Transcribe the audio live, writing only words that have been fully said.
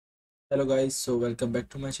Hello guys, so welcome back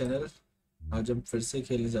to my channel. आज हम फिर से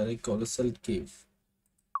खेलने जा रहे हैं कोलोसल केव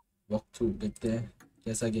वॉक थ्रू। देखते हैं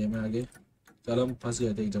कैसा गेम है आगे। कल हम फंस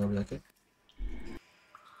गए थे एक जगह पे जाके।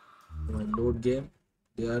 Load game,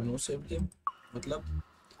 they are no save game, मतलब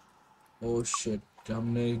ओ शिट,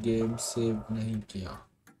 हमने गेम सेव नहीं किया।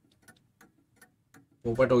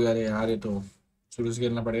 पोपट हो गया रे यार, ये तो शुरू से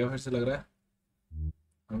खेलना पड़ेगा फिर से लग रहा है।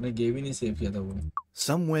 हमने गेम ही नहीं सेव किया था वो।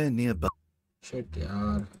 Somewhere nearby. शिट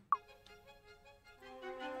यार।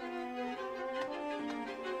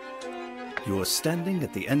 You are standing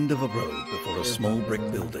at the end of a road before a small brick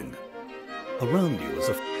building. Around you is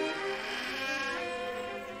a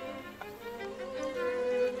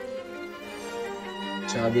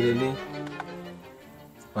चाबी ले ली,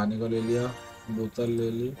 पानी को ले लिया, बोतल ले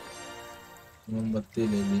ली, मोमबत्ती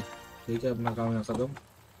ले ली। ठीक है, अपना काम यहाँ खत्म।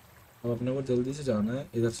 अब अपने को जल्दी से जाना है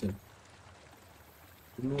इधर से।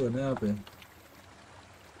 उल्लू है ना यहाँ पे,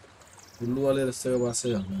 उल्लू वाले रास्ते के पास से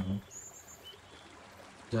जाना है हमें,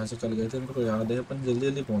 जहाँ से कल गए थे। मेरे को याद है, अपन जल्दी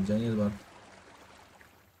जल्दी पहुँच जाएंगे इस बार।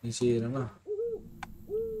 नीचे ये रहा ना,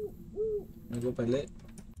 मेरे को पहले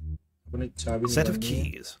अपनी चाबी set of निकालनी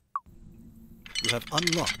है। keys. You have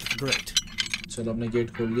unlocked the grate. चलो, अपने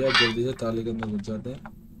गेट खोल लिया। अब जल्दी से ताले के अंदर घुस जाते हैं।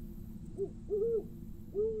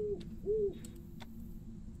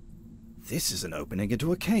 This is an opening into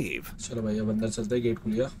a cave. चलो भाई, अब अंदर चलते हैं। गेट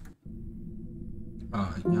खुल गया। हाँ,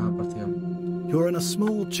 यहाँ पर थे हम। You're in a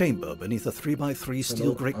small chamber beneath a 3x3 चलो,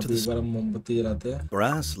 steel grate to अब एक the बार हम मोमबत्ती जलाते हैं।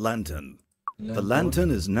 brass lantern. The lamp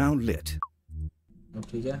lantern is now lit. अब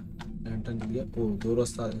ठीक है, लैंटर्न जल गया। ओ, दो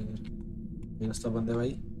रास्ता है इधर। ये रास्ता बंद है भाई।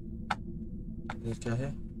 ये क्या है?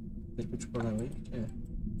 ये कुछ पड़ा है भाई, क्या है?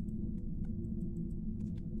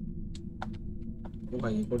 ओ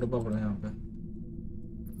भाई, एक और डब्बा पड़ा है यहाँ पे।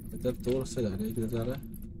 इधर दो रास्ते जा रहे हैं। एक इधर जा रहा है,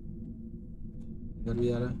 इधर भी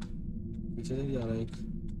जा रहा है, पीछे से भी जा रहा है एक।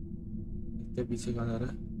 इतने पीछे कहाँ जा रहा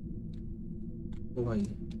है? ओ भाई,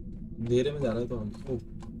 अंधेरे में जा रहा है तो आगे। ओ,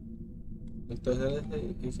 एक तो ऐसा है,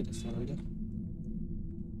 एक ही रास्ता आ गया।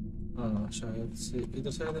 हाँ, शायद से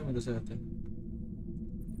इधर से आते हैं, इधर से आते हैं,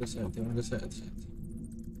 इधर से आते हैं, इधर से आते हैं।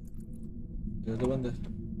 इधर तो बंद है,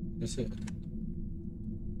 इधर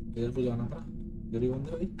इधर को जाना था। इधर ही बंद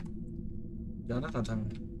है भाई। जाना कहाँ था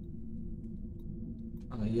हमें?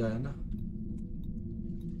 हाँ, ये आया ना।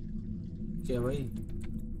 क्या भाई?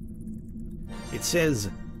 It says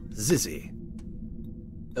Zizzy.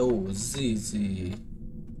 ओ जी।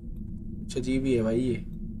 अच्छा जी भी है भाई ये।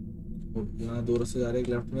 ओ, यहाँ दो रास्ते जा रहे हैं।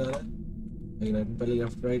 एक लेफ्ट में जा रहा है, एक राइट में। पहले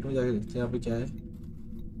लेफ्ट राइट में जाके देखते हैं यहाँ पे क्या है।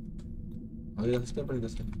 आगे जा सकते हैं पर इधर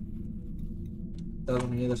से तो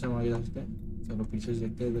नहीं है। इधर से हम आगे जा सकते हैं। चलो पीछे से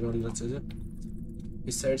देखते हैं, इधर वाली रास्ते से।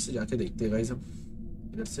 इस साइड से जाके देखते हैं गाइस हम।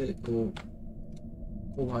 इधर से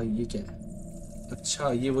ओ भाई, ये क्या है? अच्छा,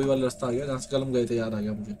 ये वही वाला रास्ता आ गया जहाँ से कल हम गए थे। याद आ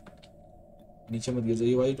गया मुझे। नीचे मत गिर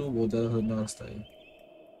जाइए भाई, तो बहुत ज़्यादा खतरनाक रास्ता है ये।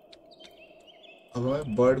 अब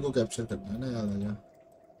हमें बर्ड को कैप्चर करना है ना, याद आ गया।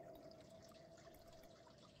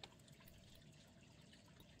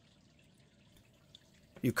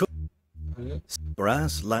 You could अरे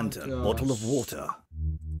brass lantern, क्या? bottle of water.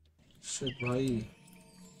 शिट भाई,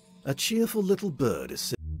 A cheerful little bird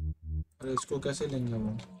is अरे इसको कैसे लेंगे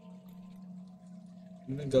वो?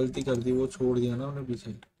 हमने गलती कर दी, वो छोड़ दिया ना उन्हें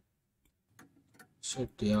पीछे।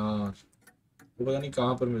 शिट यार, वो पता नहीं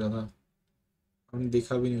कहाँ पर मिला था, हमने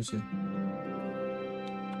देखा भी नहीं उसे।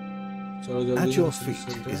 चलो जल्दी At से your नीचे feet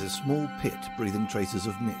चलते is हैं। a small pit breathing traces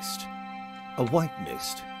of mist. A white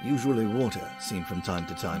mist, usually water, seen from time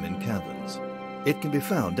to time in caverns. It can be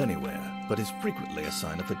found anywhere, but is frequently a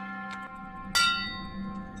sign of a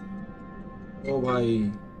ओ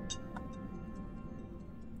भाई,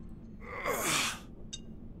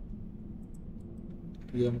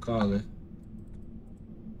 ये हम कहाँ आ गए?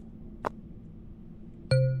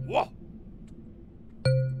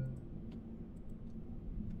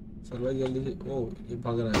 चल भाई जल्दी से। ओ, ये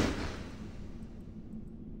भाग रहा है।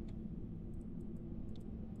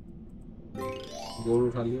 गोल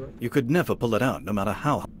उठा लिया भाई। You could never pull it out, no matter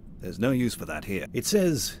how. There's no use for that here. It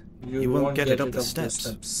says you won't get it up the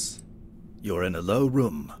steps. You're in a low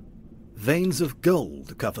room. Veins of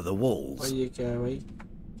gold cover the walls. भाई ये क्या है भाई?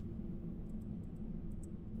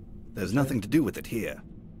 There's nothing to do with it here.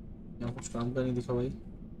 यहाँ कुछ काम का नहीं दिखा भाई।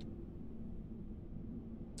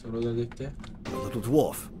 चलो इधर देखते हैं। A little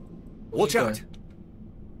dwarf. Watch क्या out! है?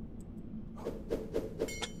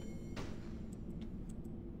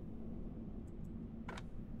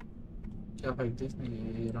 क्या फेंक दिया इसने?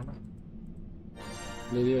 ये रहा ना।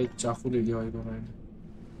 ले लिया, एक चाकू ले लिया भाई दोनों ने।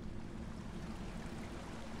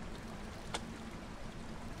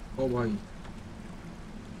 ओ भाई,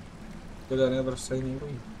 तो जाने का रास्ता ही नहीं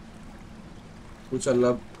कोई। कुछ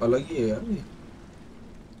अलग अलग ही है यार ये।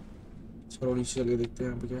 चलो नीचे चल के देखते हैं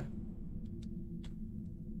यहाँ पे क्या है।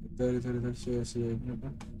 इधर इधर इधर से ऐसे जाएंगे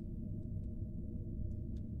अपन।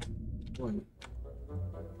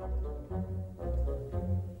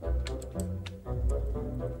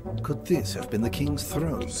 Could this have been the king's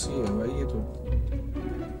throne? कुर्सी है भाई ये तो।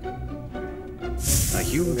 A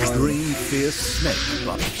huge green fierce snake,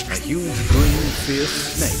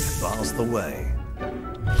 bars the way.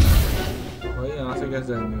 भाई यहाँ से कैसे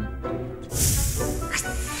जाएंगे?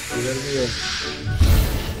 इधर भी है।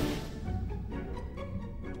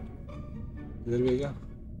 इधर भी है क्या?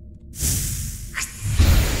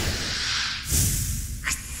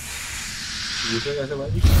 घुसे कैसे भाई?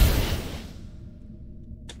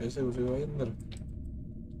 कैसे घुसे भाई अंदर?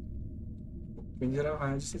 पिंजरा कहाँ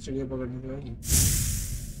है जिससे चिड़िया पकड़ने के भाई?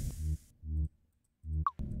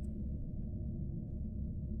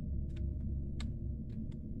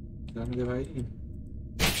 जाने दे भाई।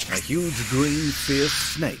 A huge green fierce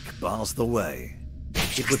snake bars the way.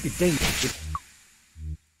 It would be dangerous.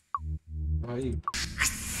 भाई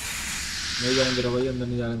नहीं जाने दे रहा भाई, अंदर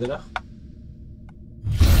नहीं जाने दे रहा।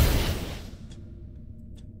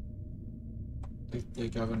 देखते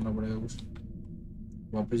हैं क्या करना पड़ेगा कुछ।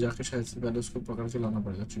 वापस जाके शायद से पहले उसको पकड़ के लाना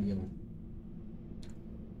पड़ेगा चिड़िया को।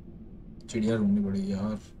 चिड़िया ढूंढनी पड़ेगी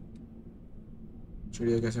यार।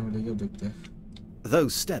 चिड़िया कैसे मिलेगी अब देखते हैं।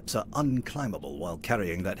 Those steps are unclimbable while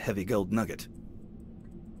carrying that heavy gold nugget.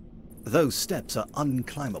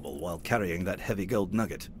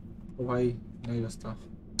 ओ भाई नहीं रास्ता,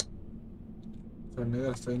 चढ़ने का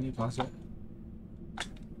रास्ता ही नहीं। कहाँ से?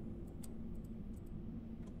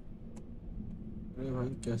 अरे भाई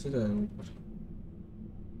कैसे जाएगा ऊपर?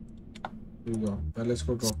 पहले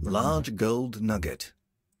इसको ड्रॉप कर। Large gold nugget.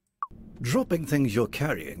 Dropping things you're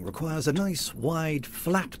carrying requires a nice wide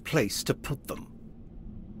flat place to put them.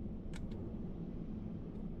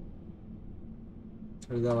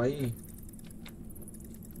 भाई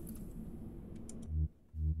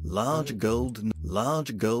large gold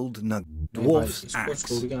nugget. Dwarf's axe.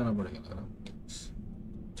 छोड़ के आना पड़ेगा लग रहा।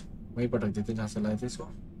 वहीं पटक देते जहाँ से लाए थे इसको।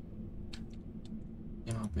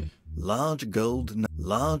 यहाँ पे large gold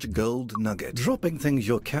nugget. Dropping things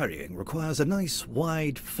you're carrying requires a nice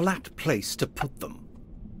wide flat place to put them.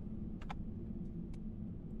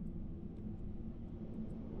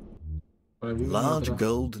 Large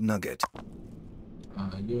gold nugget.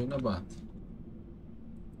 हाँ ये है ना बात।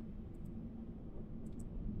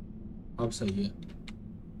 अब सही है।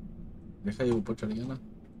 देखा ये ऊपर चढ़ गया ना,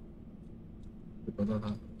 ये पता था।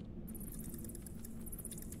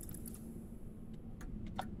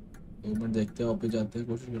 एक मिनट देखते हैं, वापस जाते हैं,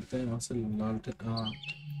 कोशिश करते हैं वहाँ से लालटेन। हाँ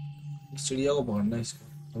इस चिड़िया को पकड़ना है इसको।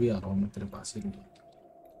 अभी आ रहा हूँ मैं तेरे पास ही।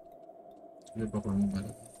 ये पकड़ूंगा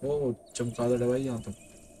पहले। ओ चमगादड़ है भाई यहाँ तक।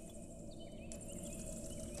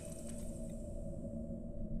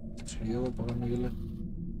 चिड़िया को पकड़ने के लिए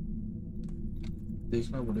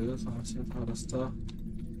देखना पड़ेगा कहाँ से था रास्ता।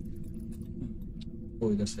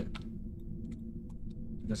 ओ इधर से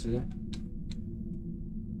जाए।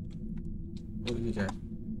 और ये क्या है?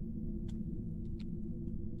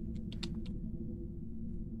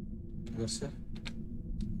 इधर से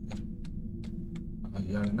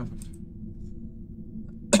यार ना।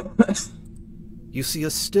 You see a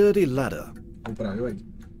sturdy ladder. ऊपर आ गए भाई,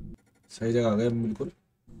 सही जगह आ गए बिल्कुल।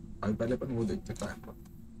 अभी पहले अपन वो देखते कहाँ है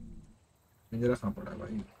पिंजरा, कहाँ पड़ा है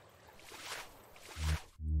भाई?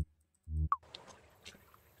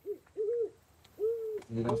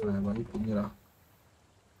 पिंजरा कहाँ है भाई? पिंजरा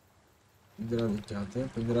लेके आते हैं।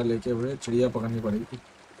 पिंजरा लेके बड़े चिड़िया पकड़नी पड़ेगी।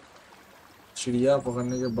 चिड़िया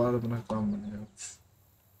पकड़ने के बाद अपना काम बनेगा।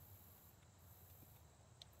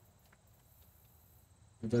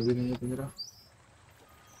 इधर भी नहीं है पिंजरा,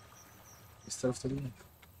 इस तरफ तो नहीं है।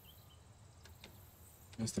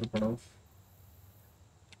 इस तरफ पड़ा हो,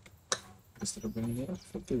 इस तरफ भी नहीं है।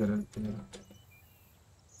 फिर किधर है पिंजरा?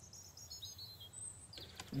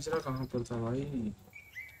 पिंजरा कहाँ पर था भाई?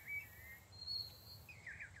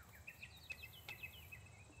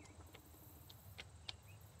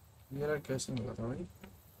 पिंजरा कैसे मिला था भाई?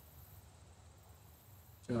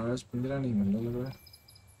 आज पिंजरा नहीं मिल रहा लग रहा है।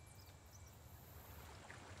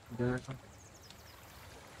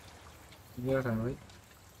 पिंजरा कहाँ है भाई?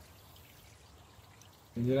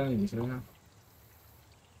 पिंजरा नहीं दिख रहा।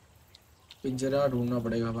 पिंजरा ढूंढना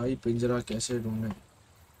पड़ेगा भाई। पिंजरा कैसे ढूंढे?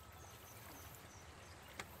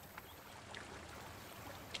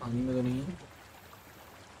 पानी में तो नहीं है।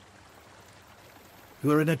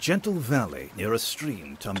 You are in a gentle valley near a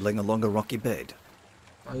stream tumbling along a rocky bed.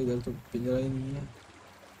 भाई इधर तो पिंजरा ही नहीं है।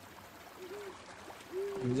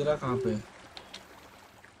 पिंजरा कहाँ पे है?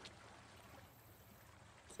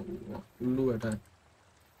 उल्लू बैठा है।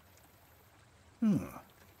 A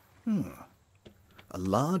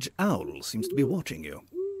large owl seems to be watching you.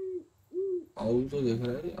 Owl तो देख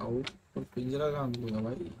रहा है, आउल पर पिंजरा कहाँ मिलेगा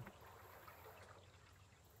भाई?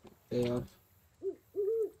 यार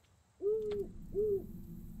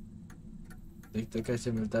देखते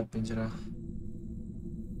कैसे मिलता है पिंजरा,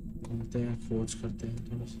 घूमते हैं खोज करते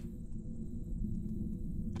हैं थोड़ा सा।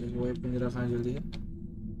 देखो भाई पिंजरा कहाँ है, जल्दी है,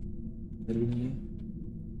 इधर भी नहीं है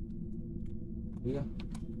भैया,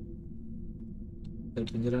 इधर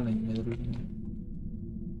पिंजरा नहीं है, इधर भी नहीं है,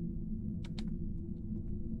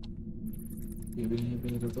 ये भी नहीं है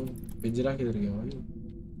पिंजरा। तो पिंजरा किधर गया भाई?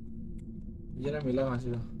 पिंजरा मिला कहाँ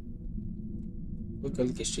से था? कोई कल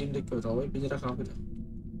की स्ट्रीम देख के बताओ भाई पिंजरा कहाँ पे था?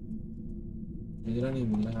 पिंजरा नहीं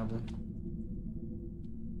मिल रहा यहाँ पे।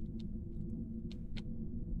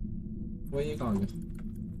 वो ये कहाँ गया?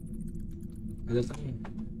 इधर तो नहीं,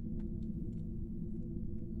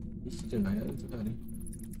 इस जगह यार, इधर तो नहीं,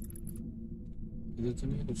 इधर तो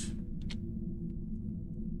नहीं कुछ,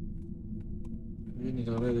 ये नहीं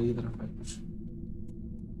लग रहा है, इधर तरफ है कुछ,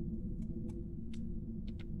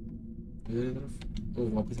 इधर तरफ। ओ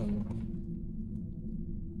वापस आ गया,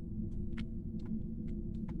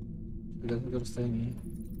 इधर से तो रास्ता ही नहीं है।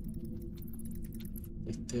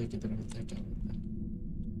 देखते हैं किधर मिलता है, क्या मिलता है।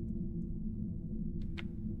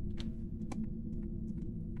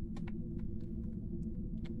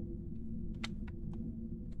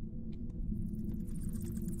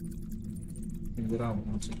 पिंजरा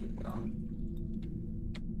होना चाहिए यार,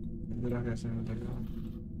 पिंजरा कैसे मिलेगा?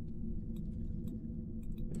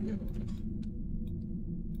 ये हो गया।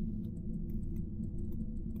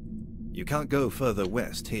 You can't go further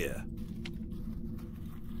west here.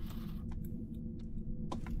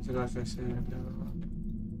 पिंजरा कैसे मिलेगा?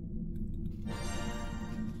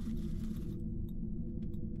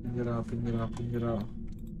 पिंजरा पिंजरा पिंजरा।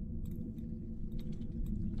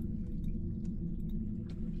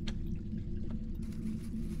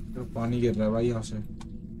 तो पानी गिर रहा है भाई यहाँ से।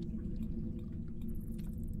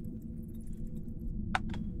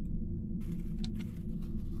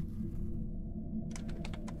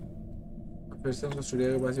 फिर से हमको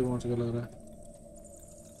स्टूडियो के पास ही पहुँच गया लग रहा है।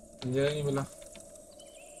 पिंजरा ही नहीं मिला।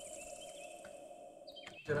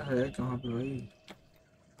 पिंजरा है कहाँ पे भाई?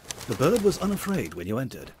 The bird was unafraid when you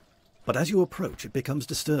entered, but as you approach it becomes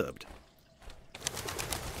disturbed.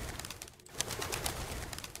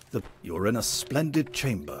 You're in a splendid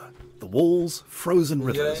chamber. The walls, frozen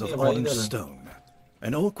rivers of orange stone.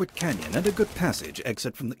 An awkward canyon and a good passage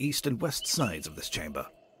exit from the east and west sides of this chamber.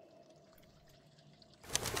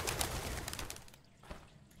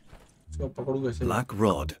 Black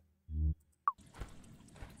rod.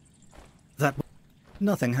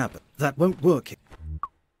 Nothing happened. That won't work.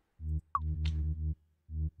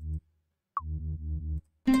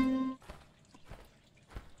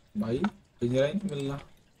 भाई पिंजरा ही नहीं मिल रहा।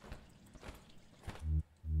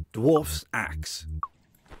 Dwarf's axe.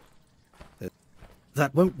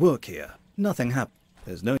 That won't work here. Nothing happened.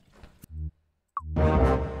 There's no...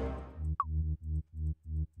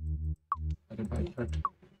 अरे भाई हट,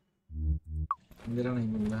 पिंजरा नहीं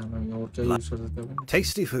मिल रहा है, मैं और क्या यूज़ कर सकता हूँ?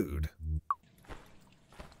 Tasty food.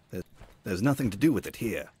 There's nothing to do with it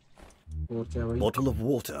here. और क्या भाई? Bottle of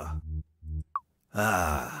water.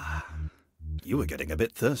 Ah, you were getting a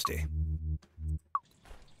bit thirsty.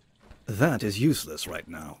 That is useless right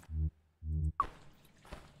now.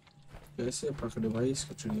 कैसे पकड़े भाई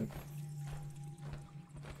इसको चिड़िया?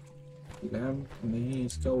 लैम्प नहीं,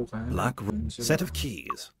 इसका वो कहाँ है? Black set of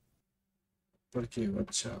keys. पर के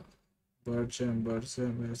अच्छा, bird से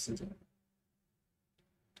message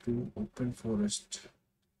to open forest.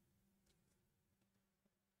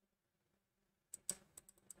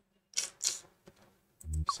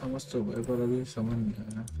 समझ तो गए पर अभी समझ नहीं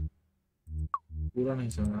आया, पूरा नहीं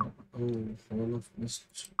समझा। ओह हॉल ऑफ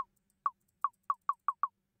मिस्ट,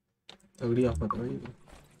 तगड़ी आफत है भाई।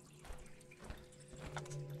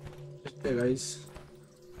 देखते guys.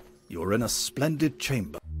 You're in a splendid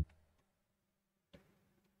chamber.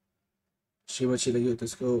 Stream अच्छी लगी हो तो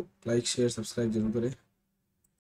इसको लाइक शेयर सब्सक्राइब जरूर करें।